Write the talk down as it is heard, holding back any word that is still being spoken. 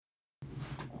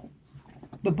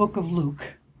The book of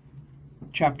Luke,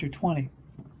 chapter 20.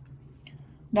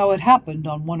 Now it happened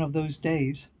on one of those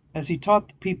days, as he taught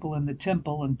the people in the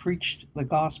temple and preached the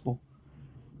gospel,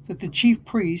 that the chief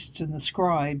priests and the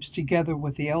scribes, together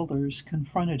with the elders,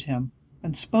 confronted him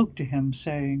and spoke to him,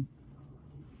 saying,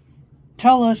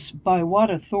 "Tell us by what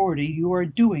authority you are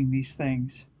doing these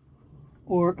things,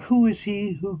 or who is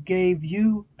he who gave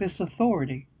you this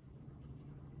authority?"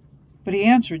 But he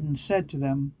answered and said to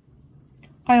them,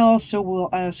 "I also will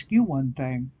ask you one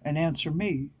thing, and answer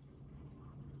me.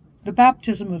 The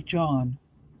baptism of John,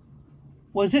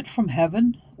 was it from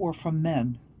heaven or from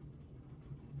men?"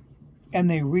 And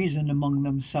they reasoned among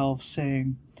themselves,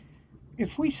 saying,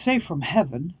 "If we say from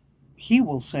heaven, he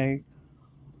will say,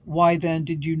 'Why then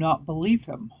did you not believe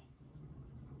him?'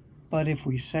 But if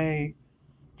we say,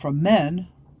 'From men,'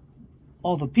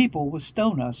 all the people will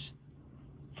stone us,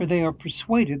 for they are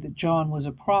persuaded that John was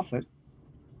a prophet."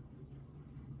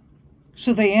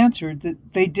 So they answered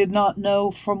that they did not know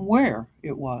from where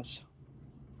it was.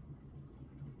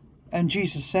 And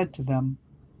Jesus said to them,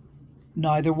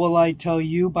 "Neither will I tell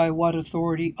you by what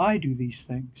authority I do these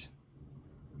things."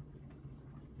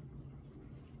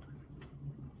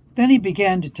 Then he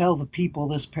began to tell the people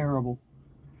this parable.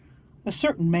 A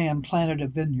certain man planted a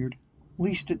vineyard,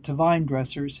 leased it to vine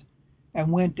dressers,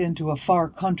 and went into a far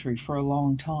country for a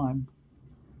long time.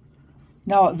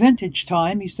 Now at vintage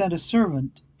time he sent a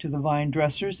servant to the vine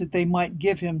dressers that they might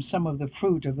give him some of the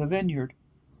fruit of the vineyard.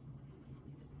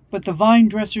 But the vine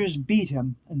dressers beat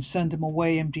him and sent him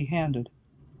away empty-handed.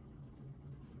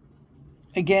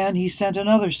 Again he sent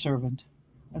another servant,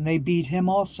 and they beat him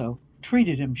also,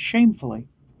 treated him shamefully,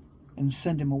 and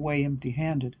sent him away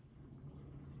empty-handed.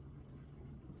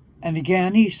 And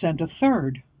again he sent a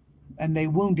third, and they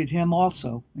wounded him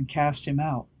also, and cast him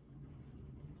out.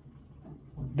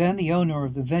 Then the owner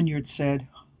of the vineyard said,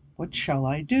 "What shall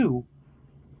I do?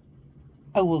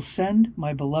 I will send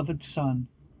my beloved son.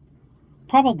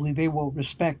 Probably they will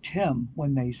respect him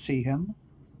when they see him."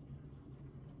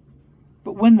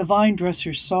 But when the vine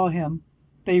dressers saw him,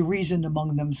 they reasoned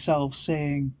among themselves,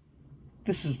 saying,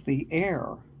 "This is the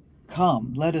heir.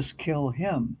 Come, let us kill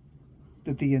him,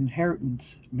 that the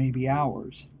inheritance may be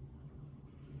ours."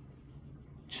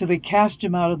 So they cast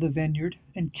him out of the vineyard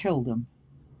and killed him.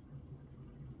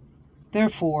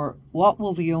 Therefore, what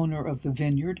will the owner of the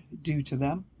vineyard do to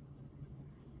them?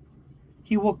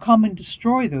 He will come and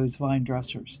destroy those vine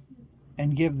dressers,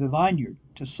 and give the vineyard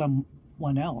to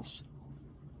someone else.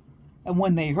 And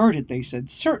when they heard it, they said,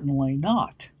 "Certainly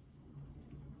not."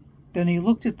 Then he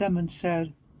looked at them and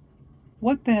said,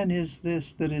 "What then is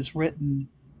this that is written?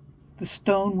 The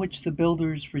stone which the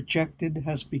builders rejected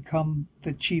has become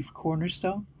the chief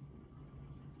cornerstone.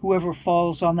 Whoever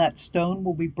falls on that stone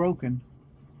will be broken,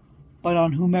 but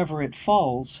on whomever it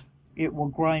falls, it will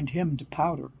grind him to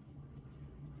powder."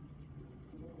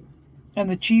 And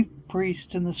the chief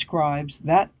priests and the scribes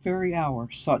that very hour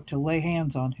sought to lay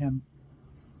hands on him,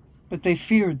 but they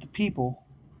feared the people,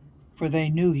 for they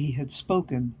knew he had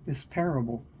spoken this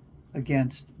parable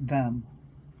against them.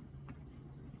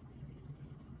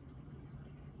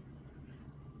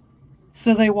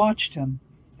 So they watched him,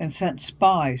 and sent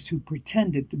spies who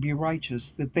pretended to be righteous,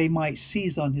 that they might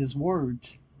seize on his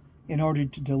words, in order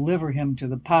to deliver him to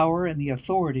the power and the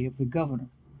authority of the governor.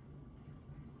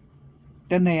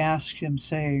 Then they asked him,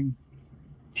 saying,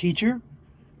 "Teacher,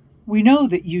 we know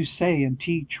that you say and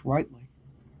teach rightly.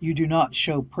 You do not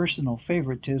show personal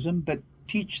favoritism, but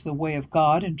teach the way of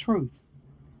God in truth.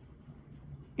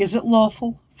 Is it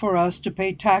lawful for us to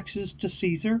pay taxes to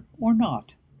Caesar or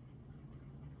not?"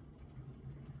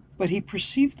 But he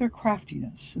perceived their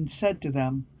craftiness, and said to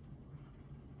them,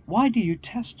 "Why do you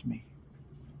test me?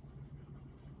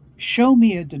 Show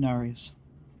me a denarius.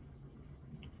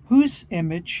 Whose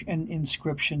image and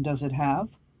inscription does it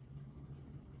have?"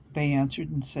 They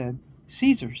answered and said,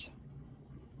 "Caesar's."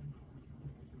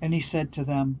 And he said to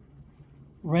them,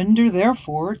 "Render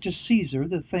therefore to Caesar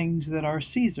the things that are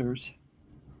Caesar's,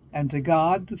 and to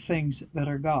God the things that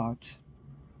are God's."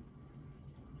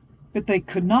 But they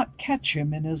could not catch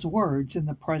him in his words in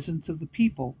the presence of the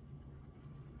people,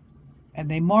 and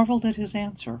they marveled at his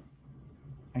answer,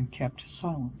 and kept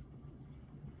silent.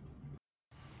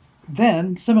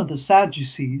 Then some of the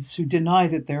Sadducees, who deny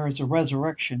that there is a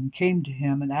resurrection, came to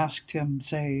him and asked him,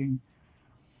 saying,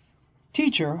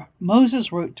 "Teacher,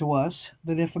 Moses wrote to us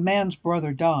that if a man's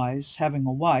brother dies, having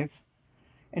a wife,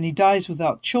 and he dies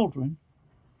without children,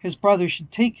 his brother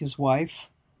should take his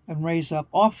wife and raise up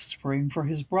offspring for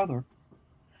his brother.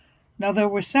 Now there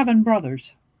were 7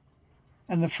 brothers,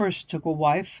 and the first took a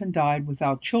wife and died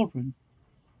without children,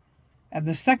 and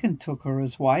the second took her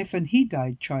as wife, and he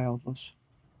died childless.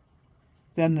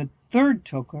 Then the third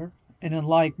took her, and in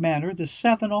like manner the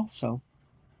 7 also.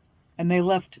 And they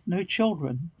left no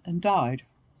children, and died.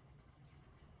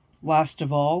 Last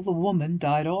of all, the woman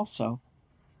died also.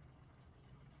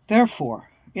 Therefore,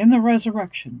 in the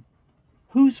resurrection,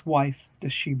 whose wife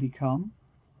does she become?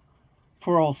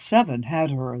 For all 7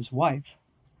 had her as wife.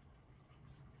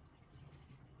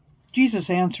 Jesus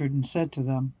answered and said to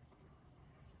them,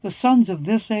 The sons of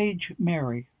this age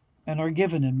marry, and are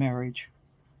given in marriage.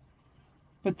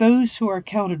 But those who are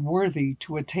counted worthy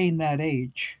to attain that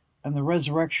age, and the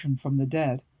resurrection from the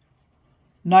dead,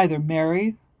 neither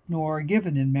marry nor are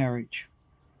given in marriage,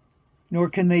 nor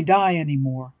can they die any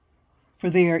more, for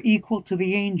they are equal to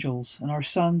the angels and are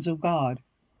sons of God,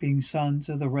 being sons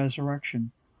of the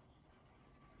resurrection.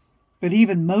 But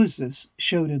even Moses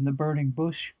showed in the burning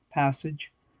bush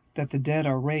passage that the dead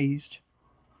are raised,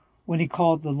 when he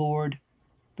called the Lord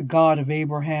the God of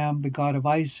Abraham, the God of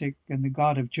Isaac, and the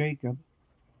God of Jacob.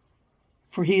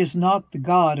 For he is not the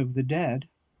God of the dead,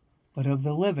 but of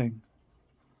the living,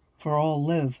 for all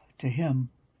live to him.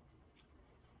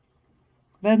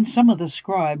 Then some of the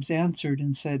scribes answered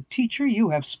and said, Teacher, you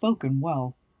have spoken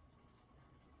well.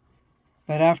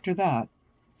 But after that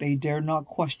they dared not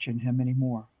question him any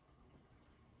more.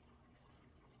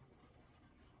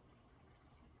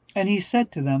 And he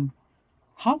said to them,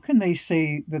 How can they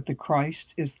say that the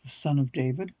Christ is the son of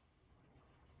David?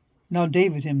 Now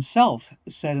David himself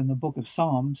said in the book of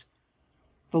Psalms,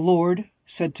 The Lord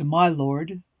said to my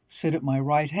Lord, Sit at my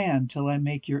right hand till I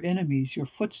make your enemies your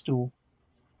footstool.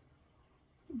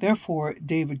 Therefore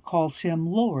David calls him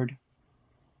Lord.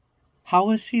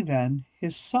 How is he then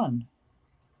his son?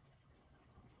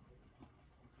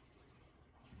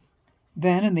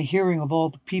 Then in the hearing of all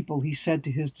the people he said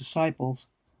to his disciples,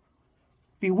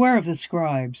 Beware of the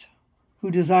scribes,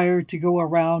 who desire to go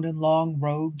around in long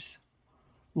robes,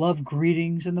 love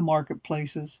greetings in the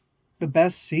marketplaces, the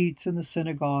best seats in the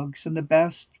synagogues, and the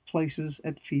best places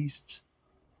at feasts,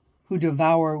 who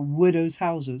devour widows'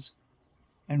 houses,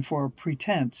 and for a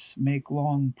pretense make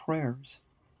long prayers.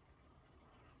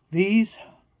 These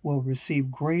will receive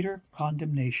greater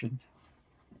condemnation.